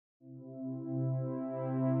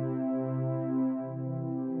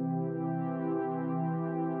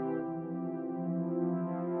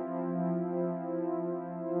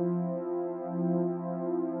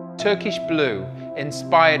Turkish blue,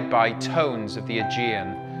 inspired by tones of the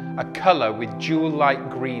Aegean, a colour with jewel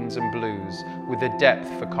light greens and blues, with a depth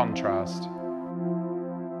for contrast.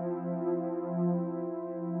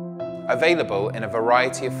 Available in a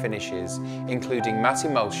variety of finishes, including matte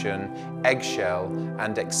emulsion, eggshell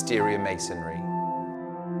and exterior masonry.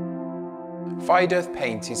 Fired Earth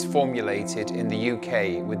paint is formulated in the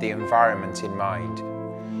UK with the environment in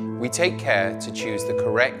mind. We take care to choose the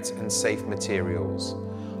correct and safe materials.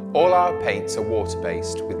 All our paints are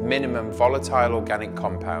water-based with minimum volatile organic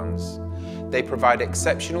compounds. They provide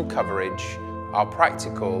exceptional coverage, are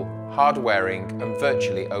practical, hard-wearing and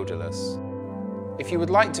virtually odourless. If you would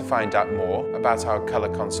like to find out more about our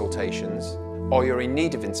colour consultations, or you're in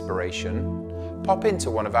need of inspiration, pop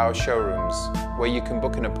into one of our showrooms where you can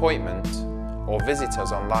book an appointment or visit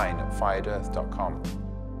us online at firedearth.com.